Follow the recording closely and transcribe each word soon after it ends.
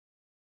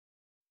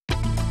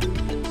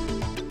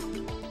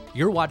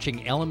You're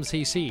watching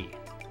LMCC,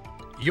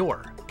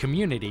 your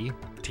community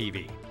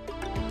TV.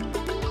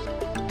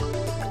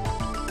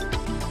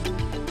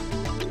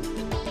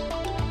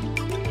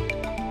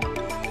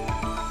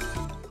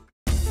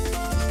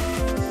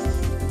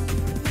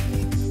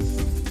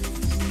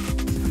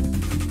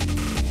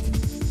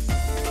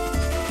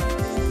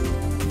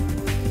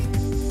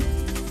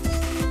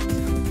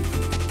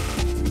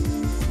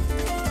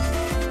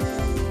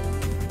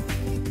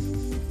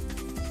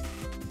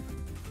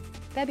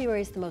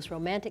 February is the most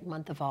romantic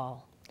month of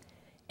all.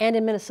 And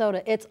in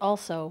Minnesota, it's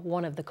also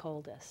one of the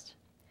coldest.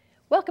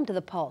 Welcome to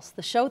The Pulse,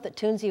 the show that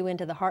tunes you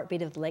into the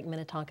heartbeat of the Lake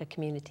Minnetonka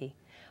community.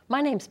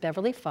 My name's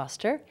Beverly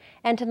Foster,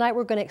 and tonight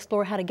we're going to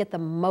explore how to get the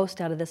most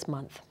out of this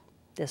month,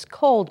 this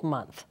cold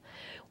month.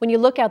 When you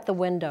look out the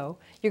window,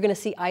 you're going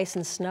to see ice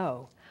and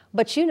snow.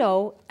 But you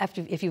know,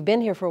 if you've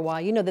been here for a while,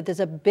 you know that there's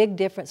a big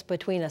difference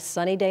between a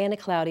sunny day and a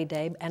cloudy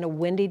day, and a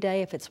windy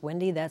day. If it's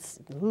windy, that's,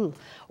 ooh,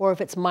 or if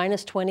it's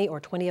minus 20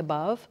 or 20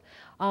 above.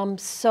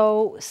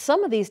 So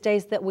some of these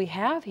days that we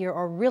have here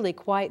are really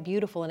quite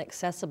beautiful and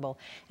accessible.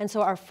 And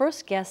so our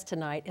first guest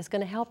tonight is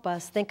going to help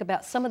us think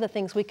about some of the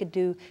things we could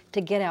do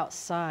to get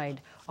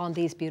outside on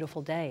these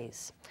beautiful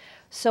days.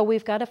 So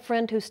we've got a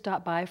friend who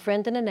stopped by, a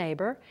friend and a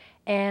neighbor,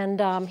 and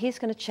he's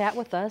going to chat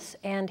with us,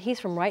 and he's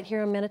from right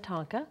here in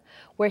Minnetonka,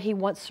 where he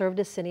once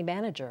served as city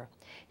manager.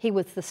 He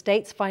was the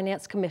state's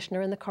finance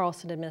commissioner in the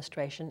Carlson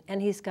administration,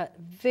 and he's got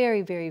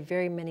very, very,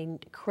 very many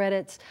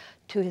credits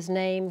to his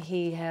name.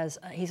 He's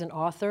an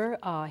author,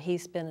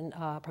 he's been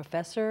a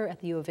professor at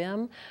the U of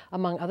M,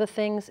 among other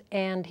things,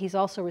 and he's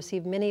also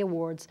received many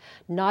awards,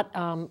 not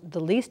the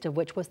least of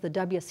which was the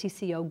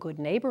WCCO Good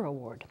Neighbor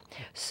Award.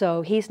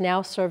 So he's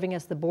now serving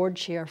as the board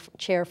chair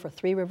for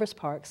Three Rivers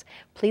Parks.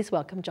 Please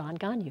welcome John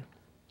Gunyou.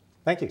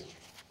 Thank you.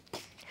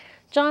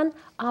 John,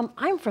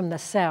 I'm from the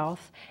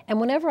South,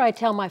 and whenever I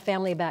tell my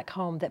family back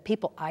home that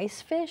people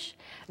ice fish,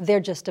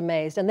 they're just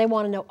amazed, and they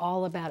want to know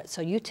all about it.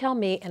 So you tell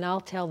me, and I'll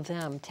tell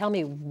them. Tell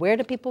me, where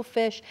do people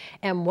fish,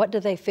 and what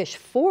do they fish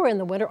for in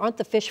the winter? Aren't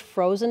the fish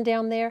frozen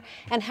down there?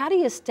 And how do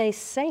you stay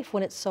safe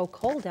when it's so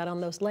cold out on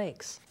those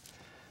lakes?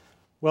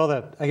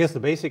 Well, I guess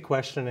the basic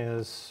question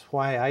is,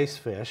 why ice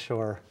fish,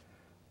 or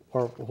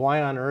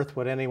why on earth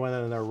would anyone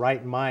in their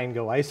right mind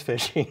go ice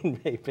fishing,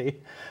 maybe?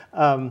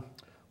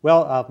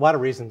 Well, a lot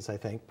of reasons, I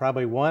think.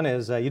 Probably one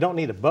is you don't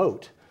need a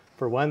boat,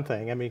 for one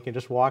thing. I mean, you can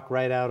just walk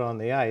right out on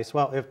the ice.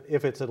 Well,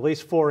 if it's at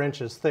least 4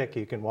 inches thick,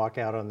 you can walk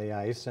out on the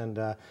ice. And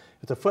if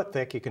it's a foot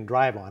thick, you can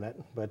drive on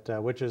it,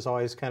 but which is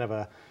always kind of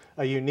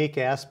a unique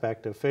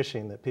aspect of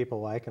fishing that people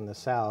like in the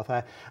South.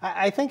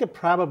 I think it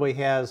probably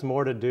has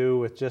more to do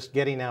with just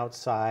getting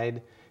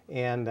outside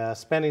and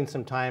spending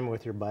some time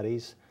with your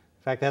buddies.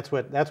 In fact, that's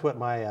what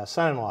my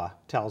son-in-law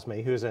tells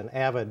me, who's an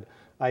avid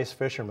ice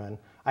fisherman.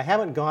 I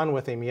haven't gone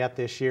with him yet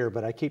this year,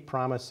 but I keep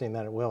promising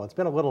that it will. It's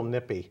been a little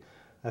nippy,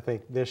 I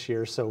think, this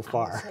year so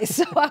far.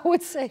 I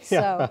would say so.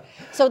 Yeah.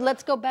 So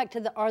let's go back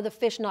to are the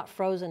fish not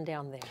frozen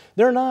down there?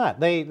 They're not.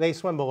 They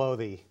swim below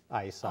the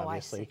ice,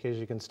 obviously, because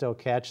you can still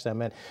catch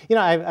them. And you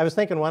know, I was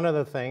thinking one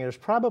other thing. There's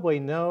probably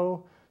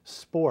no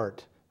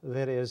sport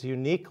that is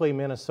uniquely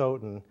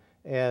Minnesotan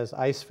as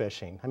ice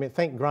fishing. I mean,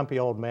 think Grumpy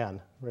Old Men,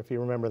 if you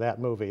remember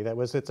that movie.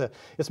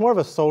 It's more of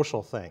a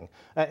social thing,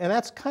 and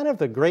that's kind of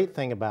the great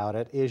thing about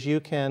it, is you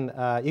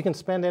can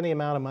spend any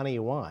amount of money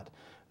you want.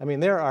 I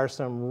mean, there are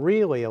some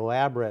really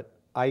elaborate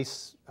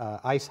ice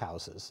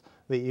houses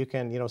that you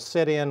can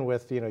sit in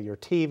with your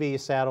TV,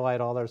 satellite,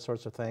 all those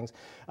sorts of things.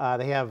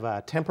 They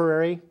have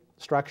temporary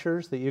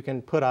structures that you can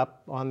put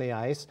up on the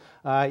ice.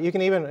 You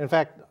can even, in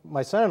fact,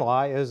 my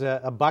son-in-law is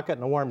a bucket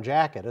and a warm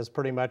jacket is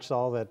pretty much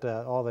all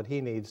that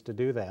he needs to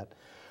do that.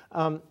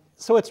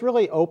 So it's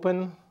really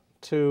open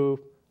to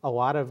a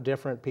lot of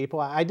different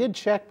people. I did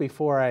check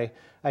before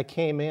I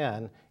came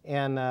in,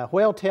 and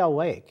Whale Tail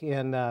Lake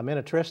in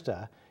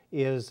Minnetonka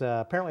is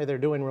apparently they're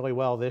doing really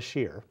well this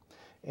year,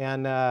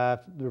 and they're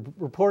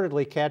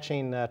reportedly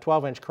catching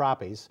 12-inch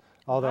crappies.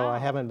 Although wow. I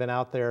haven't been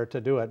out there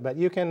to do it, but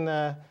you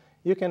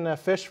can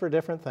fish for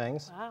different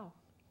things. Wow,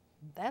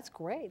 that's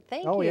great.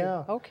 Thank you. Oh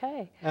yeah.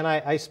 Okay. And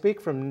I speak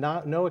from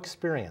no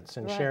experience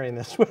in sharing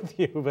this with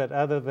you, but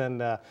other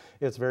than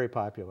it's very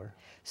popular.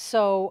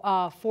 So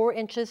 4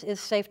 inches is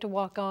safe to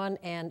walk on,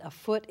 and a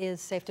foot is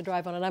safe to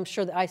drive on. And I'm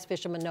sure the ice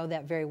fishermen know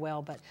that very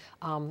well, but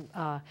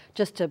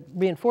just to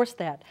reinforce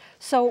that.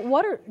 So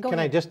what are, go Can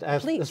ahead, I just,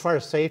 please. as far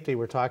as safety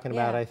we're talking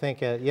about, Yeah. I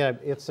think, yeah,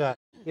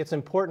 it's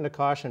important to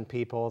caution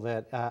people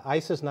that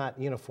ice is not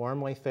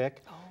uniformly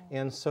thick. Oh.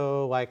 And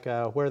so like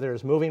where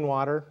there's moving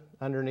water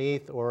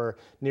underneath or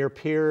near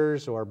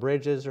piers or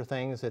bridges or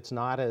things, it's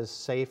not as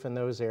safe in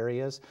those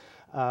areas.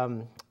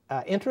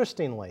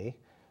 Interestingly,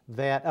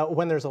 that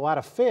when there's a lot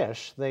of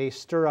fish, they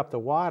stir up the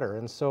water,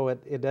 and so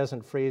it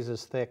doesn't freeze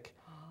as thick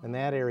in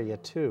that area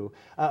too.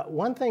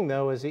 One thing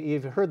though is that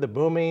you've heard the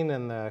booming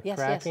and the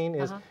cracking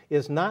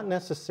is not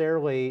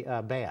necessarily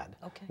bad.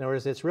 Okay. In other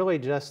words, it's really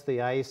just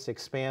the ice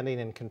expanding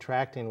and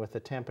contracting with the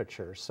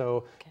temperature.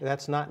 So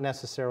that's not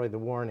necessarily the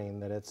warning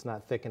that it's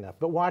not thick enough.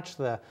 But watch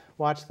the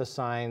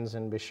signs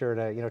and be sure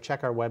to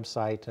check our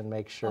website and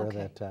make sure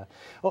that.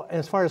 Oh, and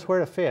as far as where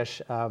to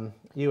fish,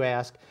 you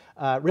ask.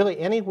 Really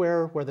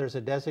anywhere where there's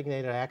a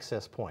designated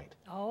access point.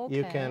 Okay.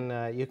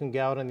 You can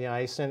go out on the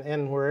ice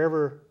and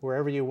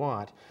wherever you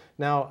want.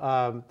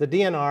 Now the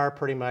DNR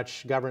pretty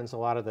much governs a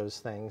lot of those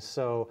things.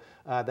 So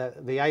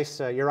the ice,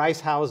 your ice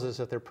houses,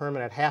 if they're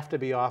permanent, have to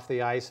be off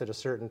the ice at a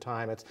certain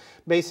time. It's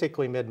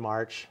basically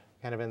mid-March,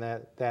 kind of in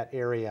that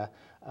area,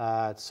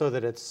 so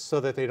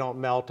that they don't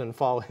melt and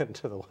fall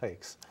into the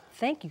lakes.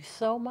 Thank you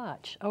so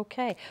much.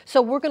 Okay,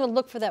 so we're going to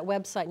look for that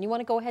website, and you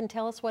want to go ahead and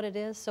tell us what it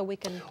is so we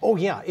can... Oh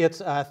yeah,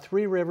 it's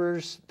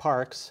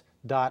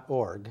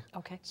threeriversparks.org.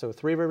 Okay. So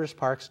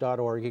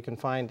threeriversparks.org, you can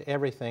find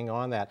everything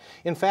on that.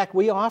 In fact,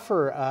 we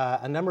offer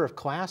a number of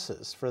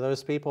classes for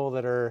those people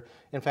that are,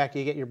 in fact,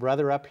 you get your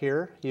brother up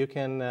here, you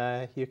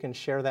can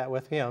share that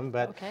with him.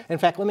 But in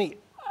fact,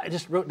 I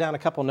just wrote down a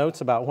couple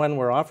notes about when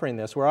we're offering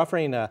this. We're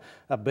offering a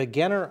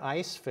beginner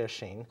ice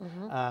fishing.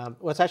 Well,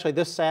 it's actually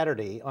this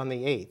Saturday on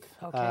the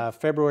 8th,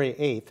 February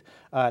 8th.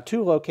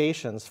 2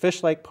 locations,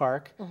 Fish Lake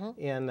Park,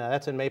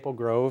 that's in Maple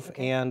Grove,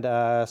 and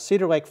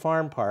Cedar Lake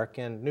Farm Park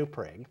in New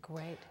Prague.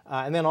 Great.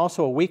 And then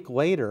also a week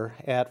later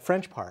at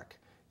French Park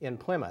in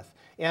Plymouth.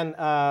 And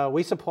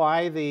we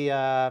supply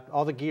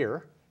all the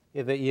gear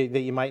that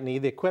you might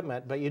need, the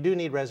equipment, but you do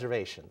need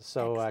reservations.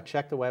 So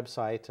check the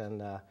website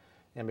and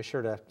be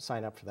sure to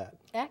sign up for that.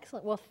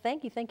 Excellent. Well,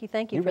 thank you for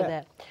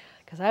that,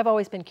 because I've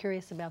always been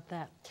curious about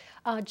that.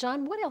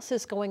 John, what else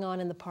is going on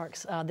in the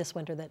parks this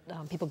winter that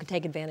people could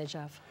take advantage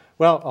of?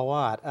 Well, a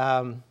lot.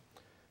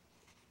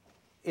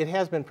 It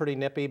has been pretty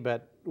nippy,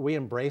 but we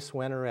embrace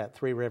winter at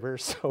Three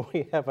Rivers. So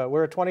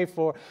we're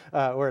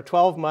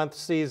 12-month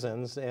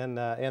seasons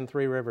in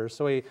Three Rivers.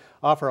 So we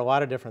offer a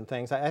lot of different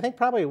things. I think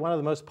probably one of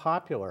the most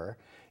popular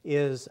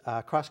is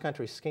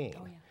cross-country skiing.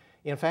 Oh, yeah.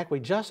 In fact, we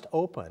just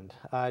opened,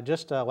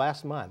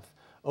 last month,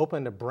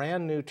 opened a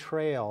brand new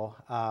trail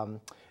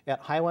at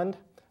Highland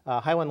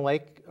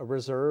Lake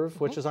Reserve,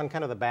 which is on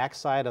kind of the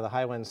backside of the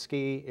Highland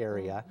ski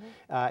area.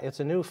 It's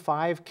a new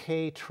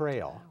 5K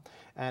trail,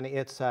 and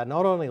it's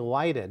not only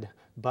lighted,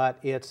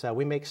 but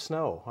we make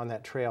snow on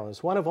that trail.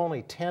 It's one of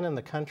only 10 in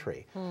the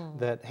country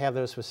that have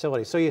those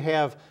facilities. So you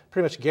have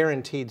pretty much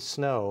guaranteed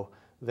snow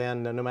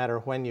then no matter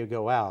when you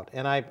go out.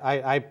 And I'm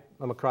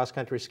a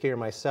cross-country skier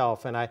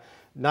myself, and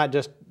not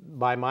just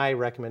by my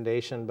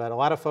recommendation, but a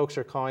lot of folks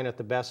are calling it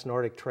the best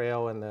Nordic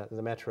trail in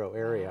the metro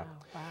area.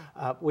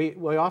 Wow.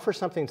 We offer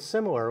something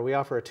similar. We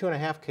offer a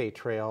 2.5K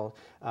trail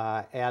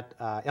at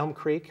Elm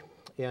Creek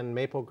in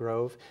Maple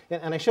Grove.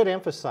 And I should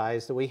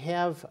emphasize that we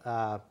have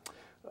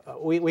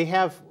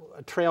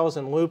trails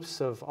and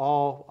loops of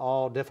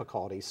all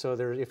difficulties. So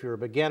if you're a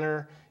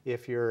beginner,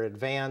 if you're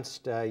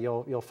advanced,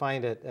 you'll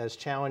find it as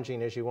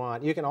challenging as you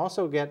want. You can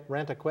also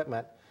rent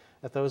equipment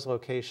at those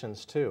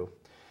locations too.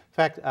 In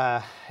fact,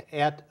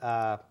 at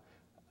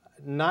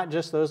not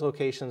just those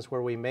locations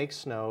where we make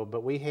snow,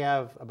 but we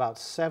have about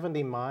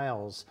 70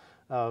 miles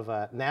of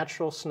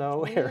natural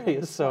snow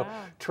areas, so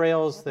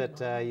trails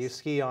that you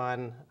ski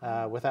on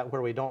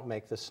where we don't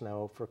make the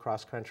snow for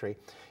cross country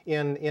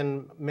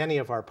in many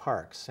of our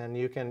parks, and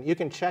you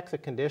can check the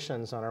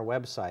conditions on our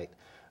website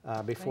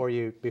before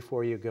you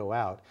go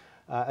out.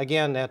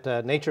 Again, at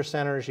nature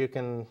centers, you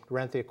can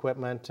rent the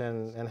equipment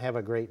and have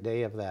a great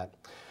day of that.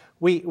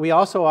 We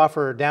also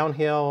offer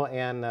downhill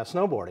and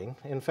snowboarding.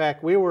 In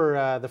fact, we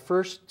were the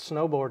first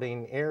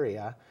snowboarding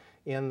area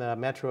in the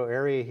metro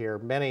area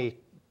here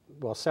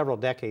several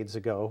decades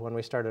ago when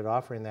we started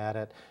offering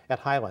that at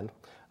Highland.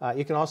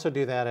 You can also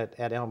do that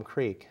at Elm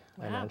Creek.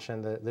 I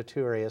mentioned the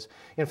 2 areas.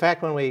 In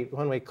fact, when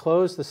we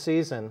close the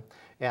season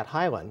at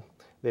Highland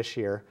this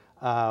year,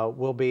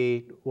 we'll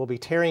be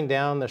tearing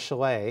down the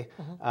chalet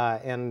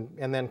and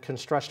then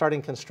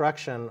starting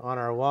construction on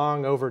our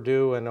long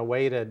overdue and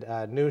awaited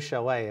new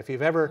chalet. If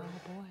you've ever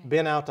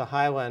been out to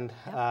Highland,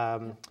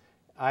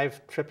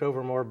 I've tripped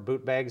over more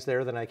boot bags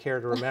there than I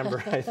care to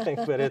remember, I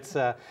think. But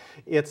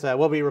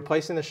we'll be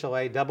replacing the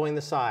chalet, doubling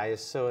the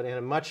size, so in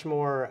a much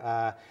more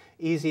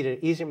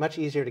much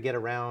easier to get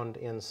around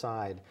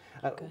inside.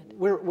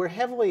 We're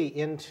heavily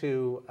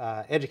into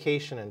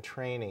education and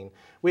training.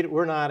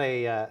 We're not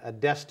a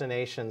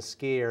destination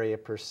ski area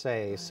per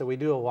se, so we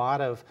do a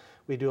lot of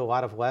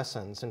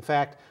lessons. In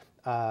fact,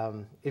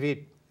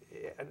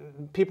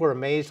 people are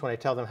amazed when I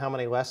tell them how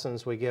many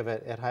lessons we give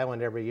at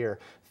Highland every year.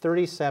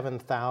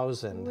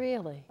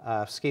 37,000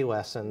 ski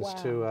lessons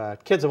to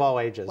kids of all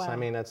ages. I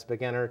mean, it's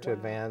beginner to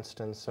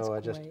advanced, and so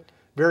just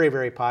very,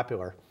 very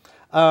popular.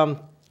 A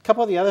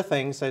couple of the other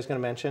things I was going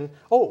to mention.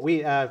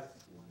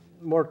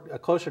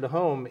 Closer to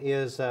home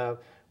is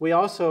we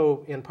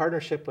also, in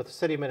partnership with the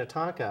city of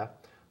Minnetonka,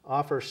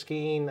 offer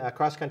skiing,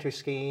 cross-country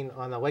skiing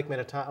on the Lake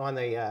Minnetonka, on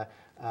the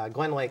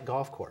Glen Lake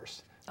Golf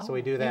Course. So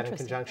we do that in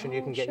conjunction.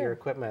 You can get your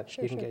equipment.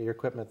 You can get your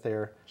equipment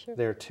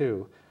there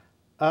too.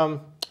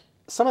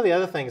 Some of the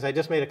other things, I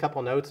just made a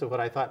couple notes of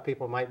what I thought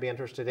people might be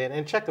interested in,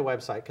 and check the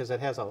website because it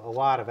has a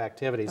lot of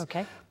activities.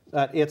 Okay.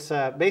 It's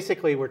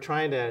basically we're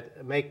trying to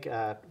make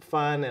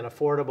fun and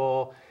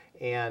affordable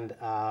and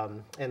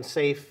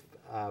safe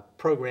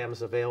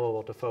programs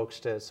available to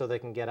folks so they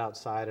can get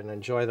outside and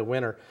enjoy the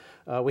winter.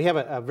 We have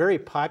a very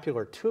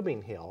popular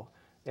tubing hill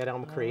at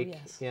Elm Creek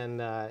in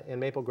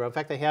Maple Grove. In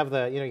fact, they have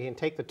you can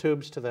take the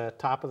tubes to the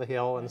top of the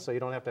hill, and so you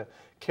don't have to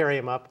carry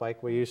them up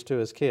like we used to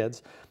as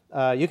kids.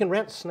 You can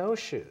rent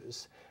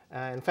snowshoes.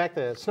 In fact,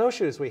 the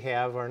snowshoes we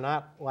have are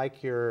not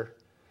like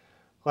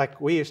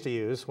we used to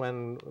use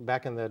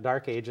back in the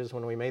dark ages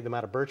when we made them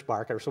out of birch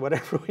bark or so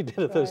whatever we did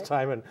at those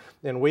time. And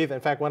in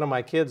fact, one of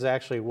my kids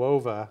actually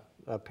wove a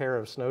pair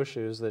of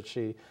snowshoes that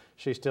she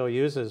still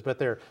uses, but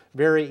they're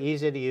very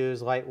easy to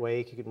use,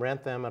 lightweight. You can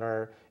rent them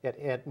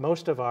at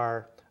most of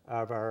our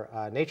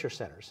nature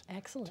centers.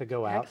 Excellent. To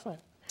go out. Excellent.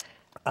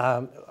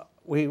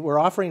 We're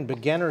offering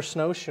beginner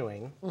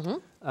snowshoeing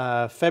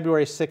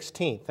February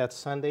 16th. That's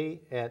Sunday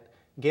at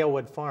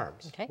Galewood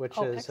Farms, which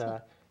is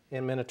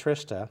in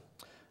Minnetonka.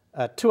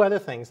 Two other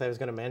things I was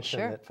going to mention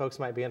that folks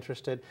might be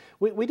interested.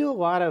 We do a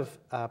lot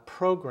of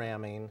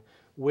programming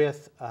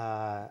with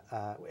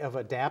of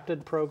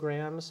adapted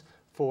programs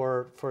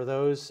for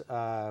those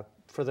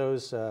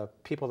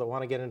people that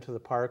want to get into the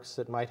parks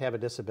that might have a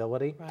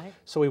disability. Right.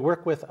 So we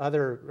work with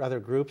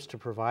other groups to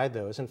provide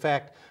those. In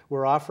fact,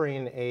 we're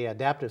offering a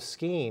adaptive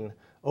skiing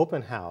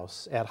open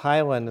house at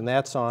Highland, and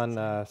that's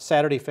on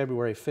Saturday,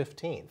 February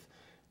 15th,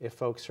 if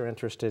folks are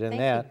interested in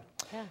that.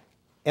 Yeah.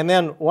 And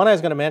then one I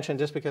was going to mention,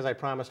 just because I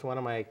promised one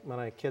of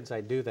my kids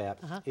I'd do that,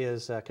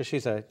 is because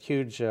she's a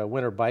huge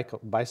winter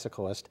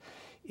bicyclist,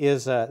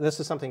 is this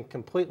is something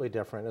completely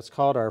different. It's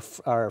called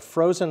our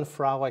Frozen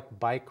Frolic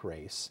Bike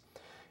Race,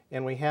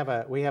 and we have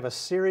a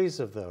series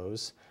of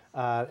those.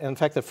 In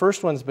fact, the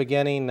first one's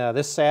beginning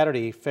this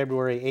Saturday,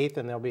 February 8th,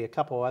 and there'll be a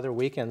couple other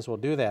weekends we'll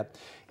do that.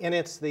 And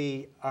it's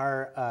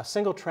our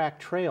single track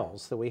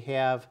trails that we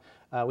have.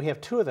 We have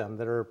two of them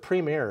that are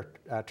premier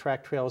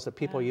track trails that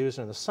people use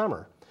in the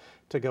summer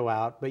to go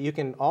out, but you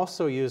can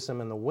also use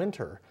them in the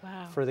winter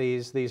for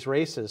these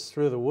races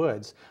through the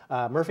woods.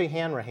 Murphy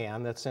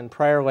Hanrahan, that's in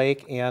Prior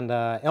Lake, and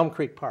Elm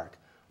Creek Park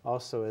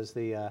also is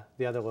the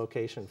other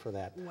location for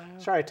that. Wow.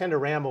 Sorry, I tend to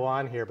ramble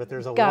on here, but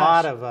there's a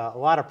lot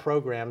of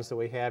programs that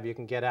we have you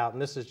can get out,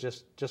 and this is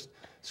just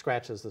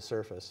scratches the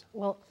surface.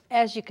 Well,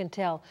 as you can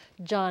tell,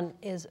 John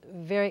is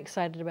very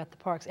excited about the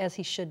parks, as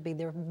he should be.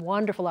 They're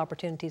wonderful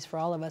opportunities for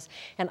all of us,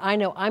 and I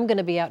know I'm going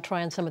to be out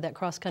trying some of that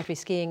cross-country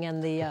skiing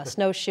and the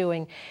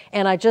snowshoeing.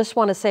 And I just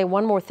want to say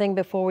one more thing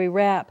before we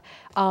wrap.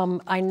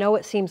 I know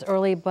it seems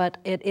early, but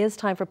it is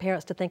time for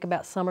parents to think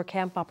about summer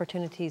camp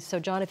opportunities. So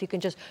John, if you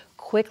can just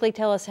quickly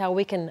tell us how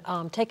we can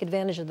take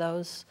advantage of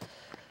those.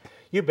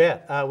 You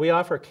bet. We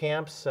offer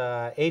camps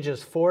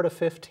ages 4 to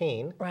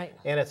 15. Right.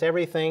 And it's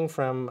everything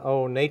from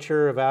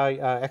nature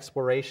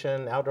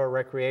exploration, outdoor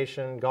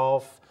recreation,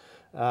 golf,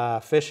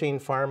 fishing,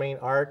 farming,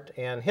 art,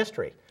 and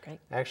history. Great.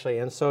 Actually,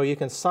 and so you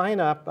can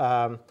sign up.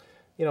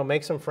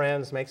 Make some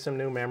friends, make some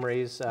new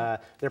memories.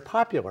 They're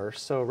popular,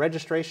 so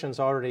registration's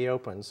already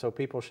open, so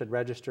people should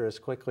register as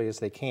quickly as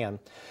they can.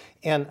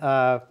 And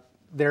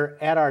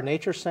they're at our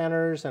nature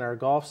centers and our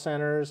golf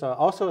centers,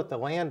 also at the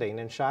Landing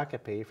in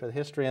Shakopee for the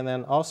history, and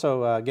then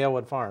also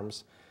Galewood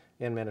Farms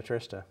in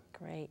Minnetonka.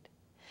 Great.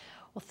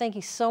 Well, thank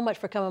you so much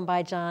for coming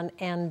by, John,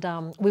 and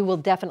we will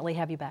definitely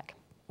have you back.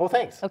 Well,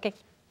 thanks. Okay.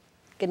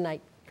 Good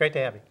night. Great to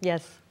have you.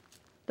 Yes.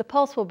 The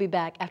Pulse will be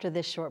back after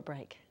this short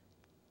break.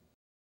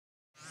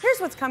 Here's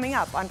what's coming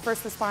up on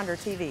First Responder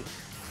TV.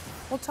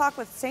 We'll talk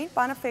with St.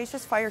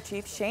 Bonifacius Fire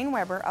Chief Shane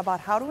Weber about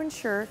how to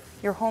ensure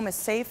your home is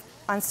safe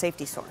on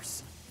Safety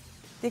Source.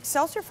 The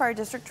Excelsior Fire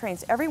District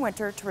trains every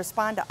winter to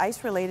respond to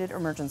ice-related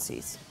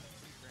emergencies.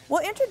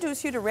 We'll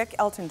introduce you to Rick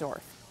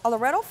Eltendorf, a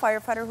Loretto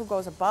firefighter who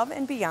goes above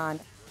and beyond,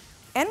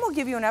 and we'll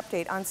give you an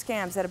update on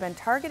scams that have been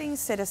targeting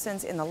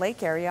citizens in the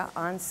lake area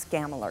on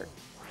Scam Alert.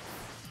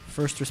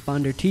 First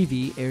Responder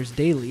TV airs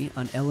daily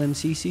on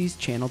LMCC's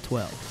Channel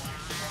 12.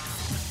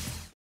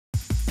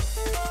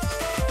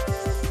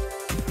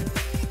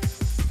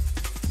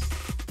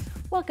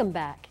 Welcome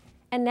back.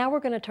 And now we're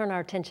going to turn our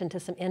attention to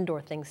some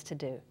indoor things to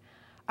do.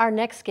 Our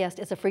next guest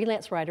is a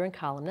freelance writer and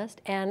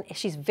columnist, and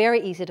she's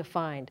very easy to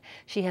find.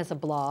 She has a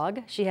blog,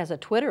 she has a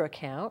Twitter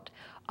account,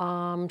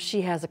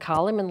 she has a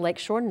column in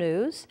Lakeshore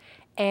News,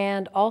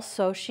 and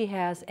also she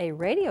has a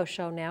radio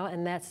show now,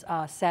 and that's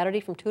Saturday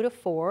from 2 to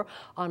 4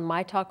 on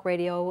myTalk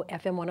Radio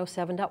FM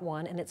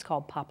 107.1, and it's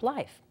called Pop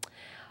Life.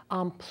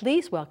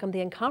 Please welcome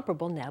the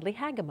incomparable Natalie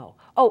Hagemo.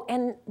 Oh,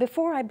 and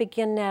before I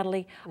begin,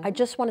 Natalie, I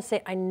just want to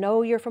say I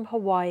know you're from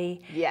Hawaii.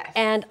 Yes.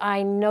 And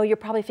I know you're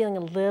probably feeling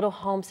a little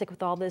homesick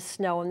with all this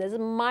snow, and there's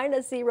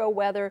 -0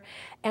 weather.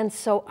 And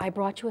so I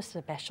brought you a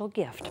special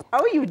gift.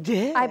 Oh, you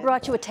did? I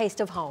brought you a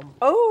taste of home.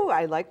 Oh,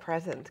 I like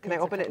presents. Can I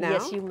open it now?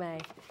 Yes, you may.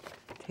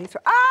 Taste.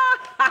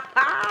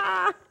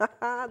 Ah!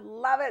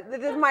 Love it.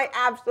 This is my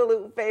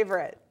absolute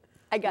favorite.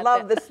 I got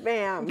Love that. the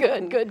spam.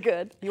 Good, good,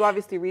 good. You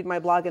obviously read my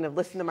blog and have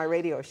listened to my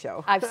radio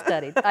show. I've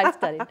studied. I've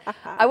studied.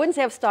 I wouldn't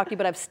say I've stalked you,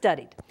 but I've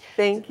studied.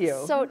 Thank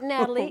you. So,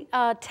 Natalie,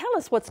 tell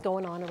us what's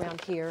going on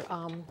around here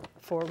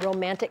for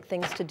romantic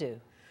things to do.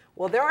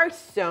 Well, there are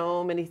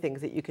so many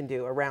things that you can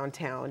do around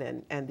town,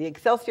 and the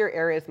Excelsior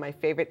area is my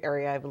favorite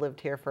area. I've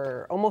lived here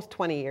for almost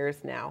 20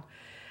 years now.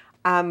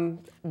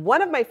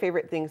 One of my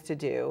favorite things to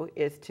do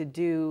is to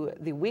do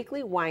the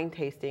weekly wine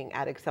tasting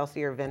at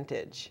Excelsior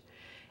Vintage.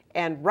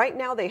 And right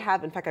now they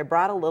have, in fact, I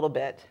brought a little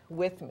bit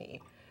with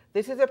me.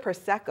 This is a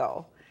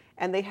Prosecco,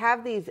 and they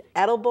have these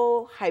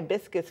edible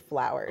hibiscus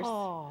flowers,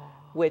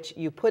 which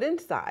you put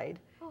inside,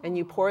 and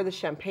you pour the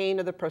champagne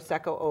or the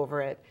Prosecco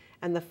over it,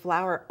 and the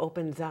flower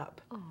opens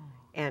up.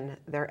 And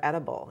they're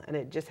edible, and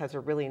it just has a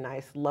really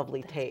nice,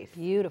 lovely taste.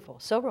 Beautiful.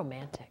 So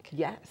romantic.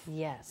 Yes.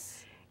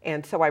 Yes.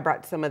 And so I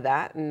brought some of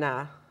that, and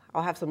I'll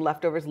have some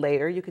leftovers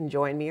later. You can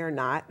join me or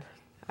not.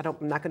 I'm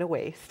not going to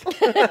waste.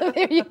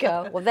 There you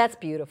go. Well, that's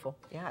beautiful.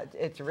 Yeah,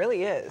 it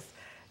really is.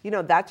 You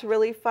know, that's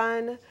really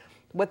fun.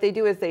 What they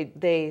do is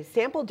they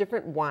sample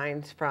different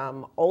wines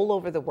from all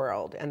over the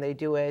world, and they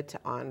do it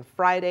on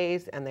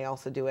Fridays, and they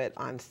also do it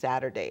on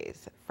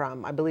Saturdays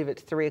from, I believe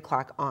it's 3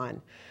 o'clock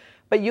on.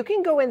 But you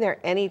can go in there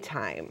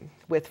anytime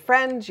with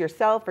friends,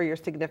 yourself, or your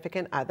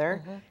significant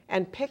other,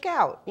 and pick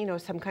out, you know,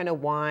 some kind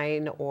of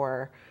wine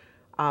or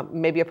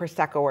maybe a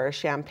Prosecco or a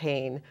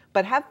champagne,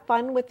 but have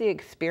fun with the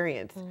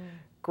experience.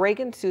 Greg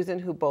and Susan,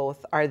 who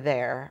both are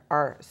there,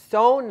 are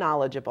so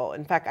knowledgeable.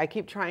 In fact, I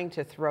keep trying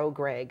to throw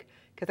Greg,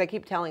 because I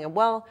keep telling him,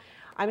 well,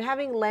 I'm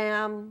having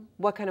lamb,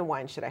 what kind of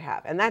wine should I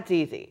have? And that's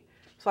easy.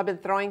 So I've been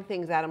throwing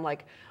things at him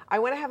like, I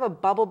want to have a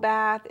bubble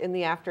bath in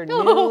the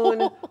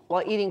afternoon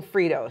while eating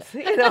Fritos,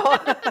 you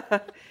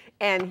know?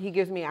 And he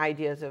gives me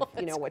ideas of,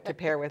 you know, what to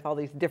pair with all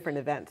these different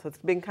events. So it's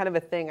been kind of a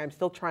thing I'm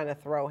still trying to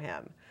throw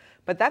him.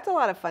 But that's a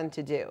lot of fun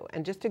to do.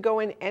 And just to go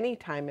in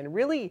anytime and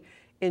really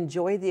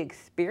enjoy the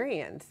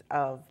experience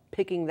of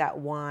picking that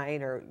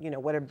wine or, you know,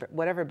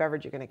 whatever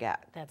beverage you're going to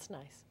get. That's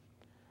nice.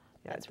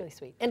 Yeah, That's really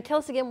sweet. And tell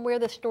us again where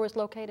the store is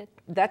located.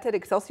 That's at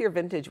Excelsior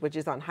Vintage, which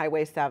is on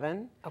Highway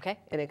 7 Okay.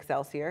 in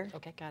Excelsior.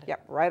 Okay, got it.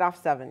 Yep, right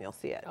off 7 you'll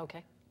see it.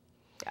 Okay.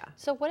 Yeah.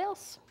 So what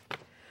else?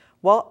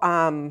 Well,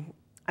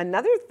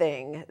 another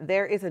thing,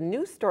 there is a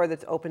new store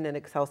that's opened in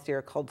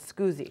Excelsior called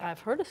Scoozy. I've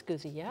heard of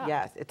Scoozy, yeah.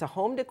 Yes, it's a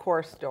home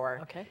decor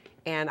store. Okay.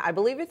 And I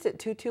believe it's at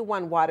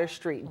 221 Water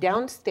Street,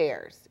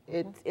 downstairs.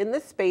 It's in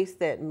the space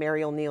that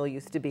Mary O'Neill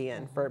used to be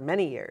in for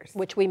many years.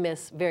 Which we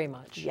miss very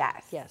much.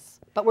 Yes. Yes.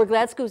 But we're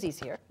glad Scoozy's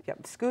here.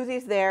 Yep,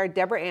 Scoozy's there.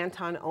 Deborah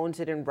Anton owns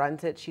it and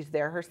runs it. She's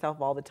there herself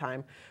all the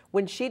time.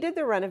 When she did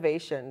the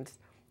renovations,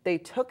 they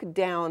took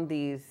down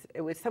these,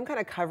 it was some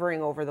kind of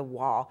covering over the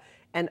wall,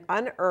 and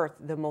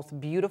unearthed the most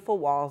beautiful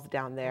walls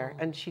down there.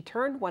 And she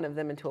turned one of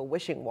them into a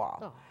wishing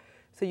wall.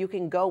 So you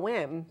can go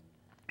in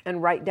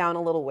and write down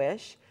a little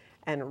wish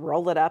and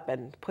roll it up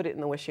and put it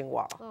in the wishing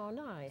wall. Oh,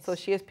 nice. So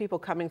she has people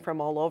coming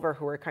from all over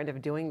who are kind of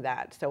doing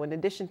that. So in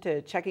addition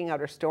to checking out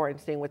her store and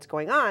seeing what's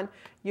going on,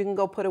 you can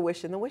go put a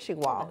wish in the wishing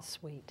wall. That's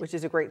sweet. Which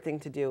is a great thing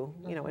to do,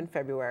 you know, in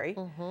February.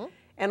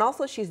 And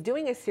also she's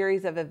doing a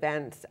series of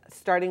events,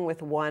 starting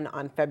with one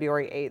on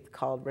February 8th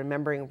called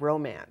Remembering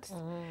Romance.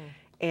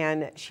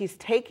 And she's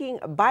taking,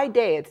 by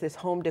day it's this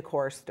home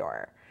decor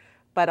store.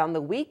 But on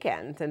the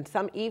weekends and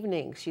some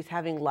evenings, she's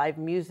having live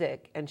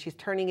music and she's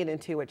turning it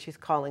into what she's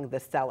calling the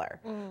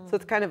cellar. So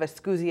it's kind of a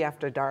Scoozy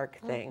After Dark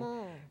thing.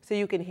 So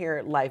you can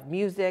hear live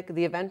music.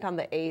 The event on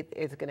the 8th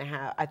is going to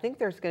have, I think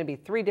there's going to be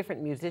 3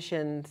 different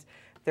musicians.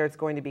 There's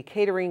going to be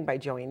catering by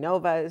Joey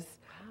Novas.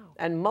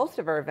 And most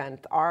of our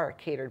events are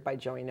catered by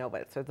Joey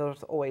Novas. So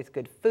there's always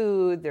good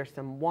food, there's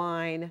some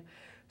wine.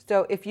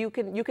 So if you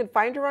can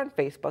find her on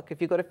Facebook.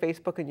 If you go to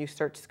Facebook and you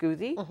search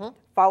Scoozy,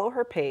 follow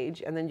her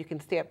page, and then you can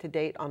stay up to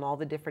date on all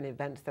the different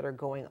events that are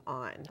going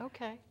on.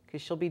 Okay.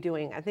 Because she'll be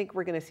doing, I think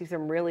we're going to see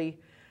some really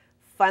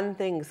fun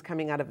things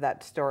coming out of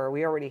that store.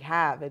 We already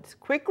have. It's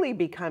quickly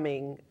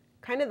becoming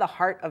kind of the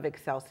heart of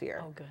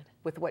Excelsior. Oh, good.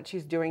 With what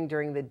she's doing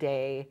during the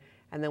day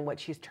and then what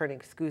she's turning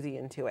Scoozy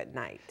into at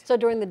night. So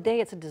during the day,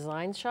 it's a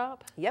design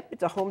shop? Yep,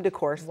 it's a home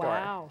decor store.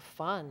 Wow,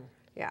 fun.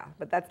 Yeah,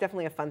 but that's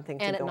definitely a fun thing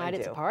to go And into. at night,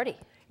 it's a party.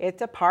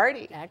 It's a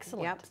party.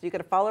 Excellent. Yep, so you got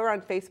to follow her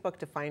on Facebook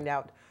to find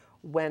out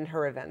when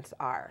her events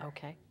are.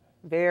 Okay.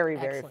 Very,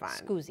 very Excellent.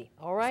 fun. Scoozy.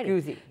 All right.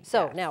 Scoozy.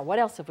 So yes. now, what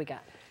else have we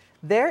got?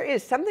 There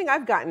is something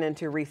I've gotten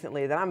into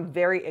recently that I'm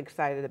very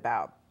excited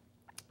about.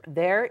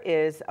 There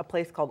is a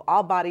place called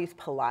All Bodies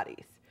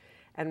Pilates.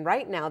 And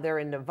right now they're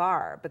in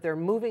Navarre, but they're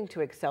moving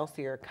to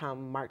Excelsior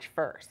come March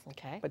 1st.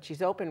 Okay. But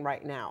she's open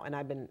right now, and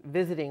I've been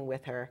visiting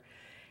with her.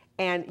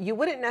 And you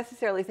wouldn't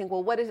necessarily think,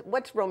 well,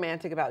 what's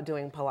romantic about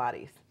doing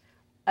Pilates?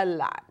 A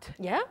lot.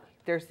 Yeah?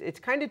 It's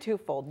kind of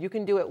twofold. You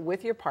can do it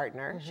with your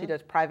partner. She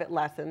does private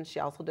lessons. She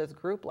also does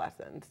group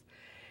lessons.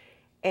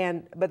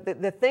 But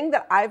the thing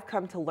that I've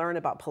come to learn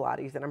about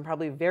Pilates, and I'm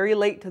probably very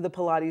late to the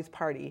Pilates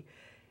party,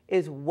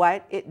 is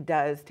what it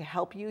does to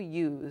help you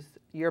use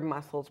your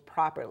muscles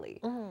properly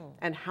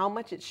and how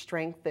much it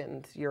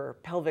strengthens your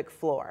pelvic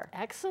floor.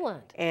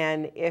 Excellent.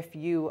 And if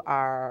you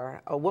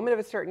are a woman of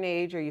a certain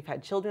age or you've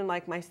had children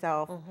like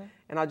myself,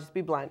 and I'll just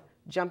be blunt,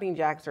 jumping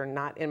jacks are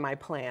not in my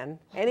plan.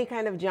 Any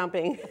kind of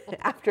jumping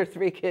after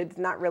 3 kids,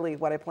 not really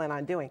what I plan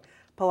on doing.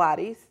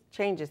 Pilates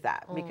changes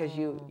that because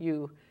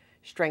you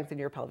strengthen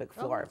your pelvic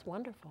floor. Oh, that's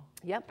wonderful.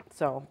 Yep.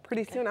 So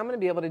pretty soon I'm going to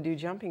be able to do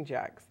jumping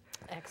jacks.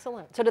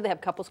 Excellent. So do they have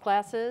couples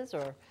classes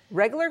or?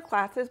 Regular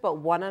classes, but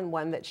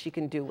one-on-one that she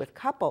can do with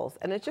couples.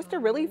 And it's just a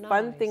really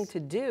fun thing to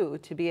do,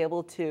 to be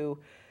able to,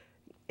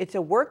 it's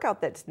a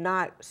workout that's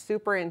not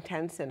super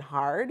intense and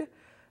hard,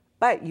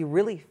 but you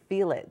really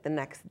feel it the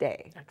next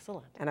day.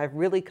 Excellent. And I've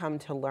really come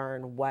to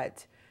learn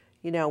what,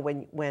 you know,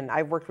 when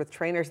I've worked with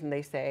trainers and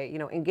they say, you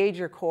know, engage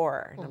your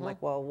core. And I'm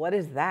like, well, what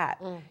is that?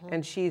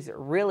 And she's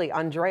really,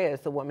 Andrea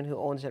is the woman who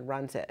owns and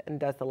runs it and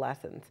does the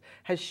lessons,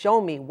 has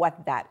shown me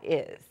what that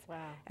is. Wow.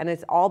 And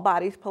it's all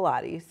bodies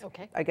Pilates.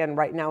 Okay. Again,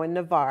 right now in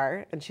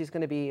Navarre, and she's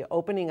going to be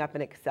opening up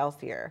in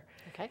Excelsior.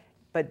 Okay.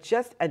 But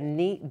just a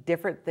neat,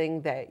 different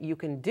thing that you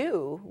can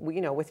do,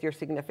 you know, with your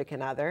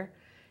significant other.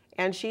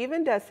 And she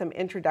even does some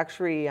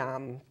introductory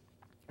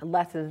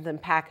lessons and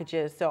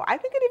packages. So I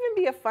think it'd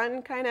even be a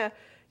fun kind of,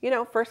 you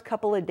know, first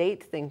couple of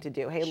dates thing to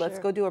do. Hey, let's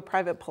go do a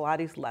private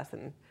Pilates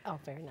lesson. Oh,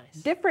 very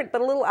nice. Different,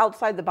 but a little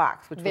outside the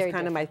box, which Very was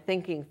kind of my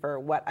thinking for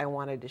what I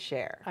wanted to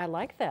share. I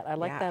like that. I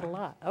like that a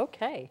lot.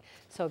 Okay.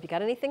 So have you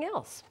got anything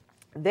else?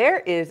 There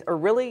is a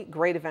really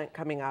great event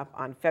coming up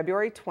on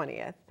February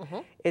 20th.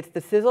 It's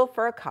the Sizzle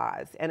for a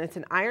Cause, and it's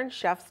an Iron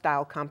Chef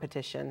style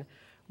competition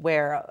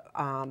where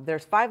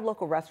there's 5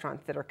 local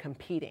restaurants that are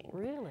competing.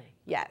 Really?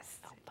 Yes.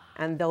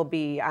 And there'll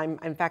be,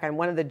 in fact, I'm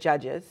one of the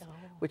judges,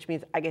 which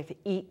means I get to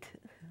eat.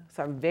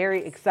 So I'm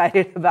very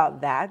excited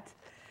about that.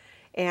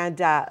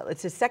 And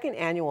it's the 2nd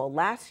annual.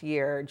 Last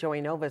year,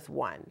 Joey Novas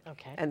won.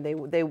 Okay. And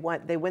they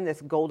win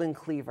this golden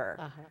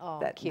cleaver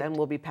that cute. then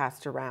will be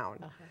passed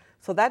around.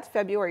 So that's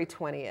February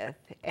 20th.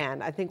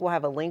 And I think we'll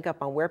have a link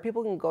up on where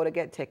people can go to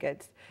get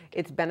tickets.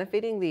 It's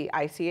benefiting the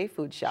ICA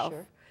Food Shelf.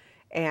 Sure.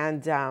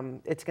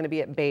 And it's going to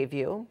be at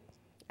Bayview.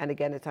 And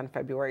again, it's on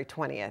February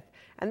 20th.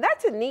 And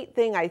that's a neat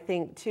thing, I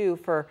think, too,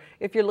 for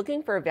if you're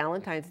looking for a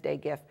Valentine's Day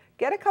gift,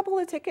 get a couple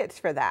of tickets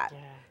for that. Yeah.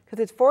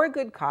 Because it's for a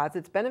good cause,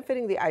 it's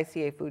benefiting the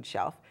ICA Food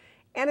Shelf,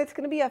 and it's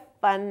going to be a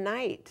fun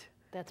night.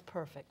 That's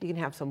perfect. You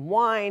can have some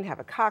wine,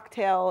 have a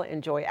cocktail,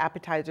 enjoy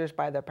appetizers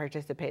by the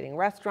participating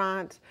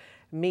restaurants,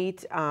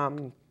 meet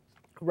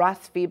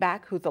Russ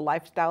Feedback, who's a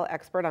lifestyle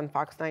expert on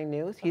Fox 9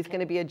 News. He's going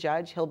to be a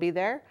judge. He'll be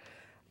there.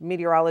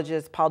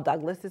 Meteorologist Paul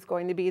Douglas is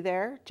going to be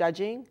there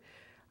judging.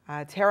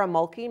 Tara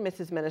Mulkey,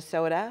 Mrs.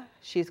 Minnesota,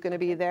 she's going to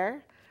be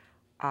there.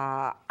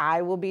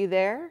 I will be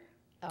there.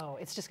 Oh,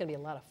 it's just going to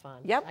be a lot of fun.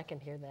 Yep. I can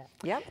hear that.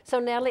 Yep. So,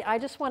 Natalie, I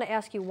just want to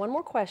ask you one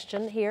more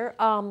question here.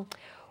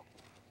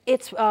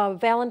 It's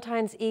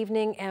Valentine's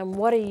evening, and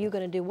what are you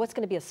going to do? What's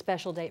going to be a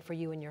special date for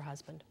you and your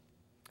husband?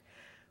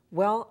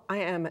 Well, I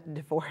am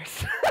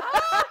divorced.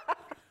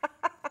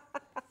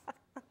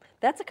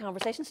 That's a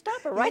conversation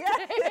stopper, right?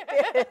 Yes,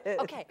 it is.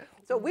 Okay.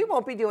 So we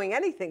won't be doing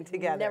anything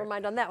together. Never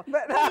mind on that one.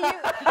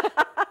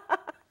 But,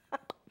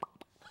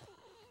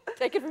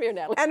 Take it from here,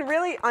 Natalie. and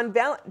really,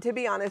 to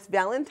be honest,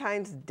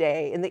 Valentine's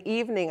Day in the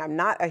evening, I'm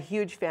not a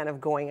huge fan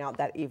of going out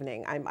that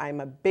evening.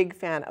 I'm a big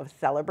fan of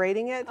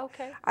celebrating it.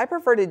 Okay. I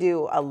prefer to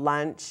do a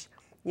lunch,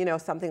 you know,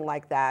 something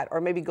like that, or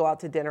maybe go out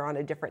to dinner on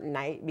a different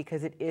night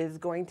because it is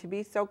going to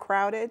be so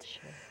crowded.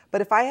 Sure.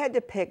 But if I had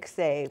to pick,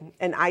 say,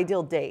 an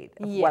ideal date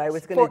of what I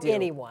was going to do. For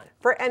anyone.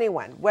 For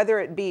anyone, whether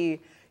it be,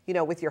 you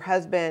know, with your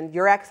husband,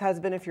 your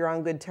ex-husband if you're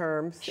on good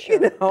terms,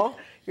 Sure. you know,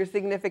 your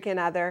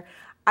significant other.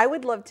 I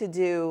would love to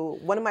do,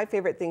 one of my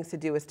favorite things to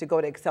do is to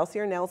go to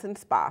Excelsior Nails and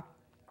Spa,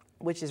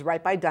 which is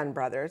right by Dunn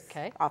Brothers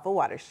off of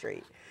Water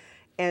Street,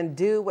 and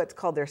do what's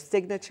called their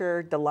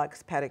signature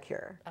deluxe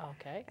pedicure.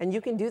 Okay. And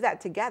you can do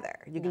that together.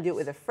 You can do it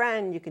with a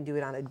friend, you can do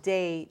it on a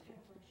date,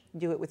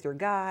 do it with your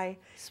guy.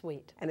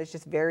 Sweet. And it's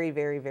just very,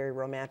 very, very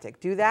romantic.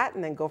 Do that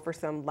and then go for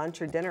some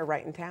lunch or dinner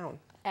right in town.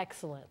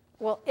 Excellent.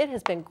 Well, it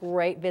has been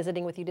great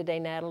visiting with you today,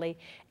 Natalie,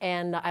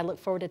 and I look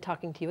forward to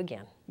talking to you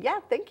again. Yeah,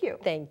 thank you.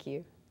 Thank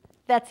you.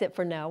 That's it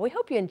for now. We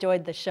hope you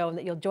enjoyed the show and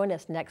that you'll join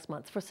us next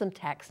month for some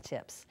tax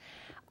tips.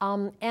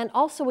 And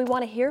also, we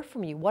want to hear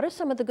from you. What are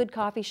some of the good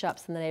coffee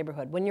shops in the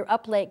neighborhood? When you're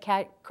up late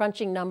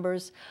crunching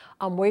numbers,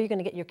 where you're going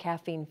to get your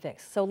caffeine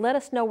fix. So let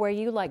us know where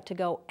you like to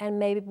go, and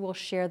maybe we'll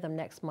share them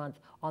next month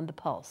on The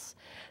Pulse.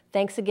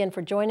 Thanks again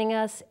for joining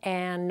us,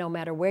 and no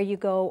matter where you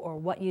go or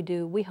what you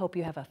do, we hope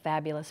you have a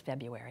fabulous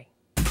February.